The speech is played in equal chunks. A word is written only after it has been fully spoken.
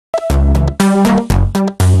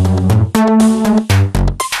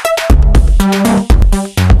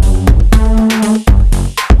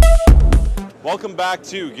back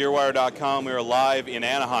to GearWire.com. We are live in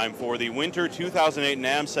Anaheim for the Winter 2008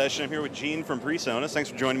 NAMM session. I'm here with Gene from PreSonus. Thanks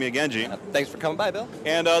for joining me again, Gene. Thanks for coming by, Bill.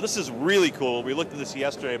 And this is really cool. We looked at this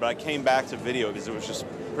yesterday, but I came back to video because it was just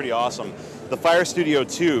pretty awesome. The FireStudio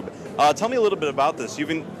Tube. Tell me a little bit about this.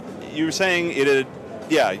 You were saying it had,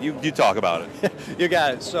 yeah, you talk about it. You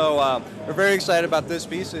got it. So we're very excited about this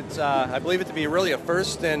piece. It's I believe it to be really a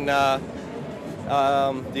first in the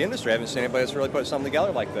industry. I haven't seen anybody that's really put something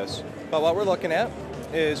together like this. But what we're looking at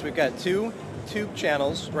is we've got two tube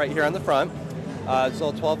channels right here on the front. It's a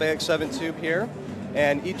little 12AX7 tube here,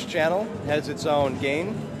 and each channel has its own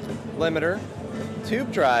gain, limiter,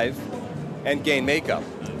 tube drive, and gain makeup.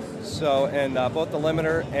 So, and both the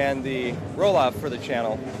limiter and the roll-off for the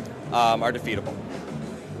channel are defeatable.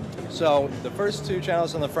 So the first two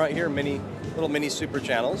channels on the front here, little mini super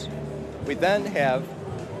channels. We then have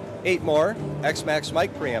 8 more XMAX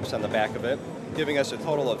mic preamps on the back of it, giving us a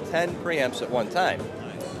total of 10 preamps at one time.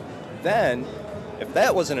 Then, if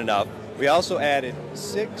that wasn't enough, we also added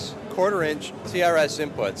 6 1/4-inch TRS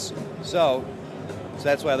inputs. So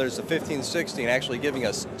that's why there's the 15-16, actually giving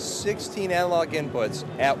us 16 analog inputs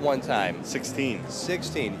at one time. 16.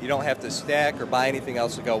 16. You don't have to stack or buy anything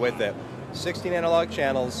else to go with it. 16 analog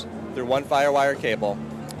channels through 1 FireWire cable,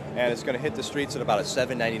 and it's going to hit the streets at about a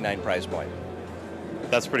 $7.99 price point.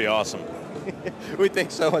 That's pretty awesome. We think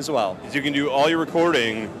so as well. You can do all your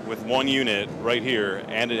recording with one unit right here,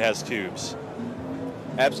 and it has tubes.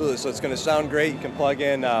 Absolutely. So it's going to sound great. You can plug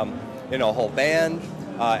in, a whole band.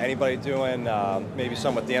 Anybody doing maybe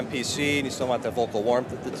some with the MPC, and you still want the vocal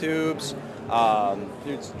warmth of the tubes.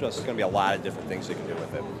 It's just going to be a lot of different things you can do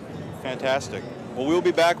with it. Fantastic. Well, we'll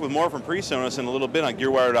be back with more from PreSonus in a little bit on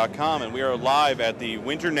GearWire.com, and we are live at the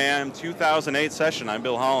Winter NAMM 2008 session. I'm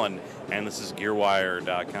Bill Holland, and this is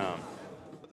GearWire.com.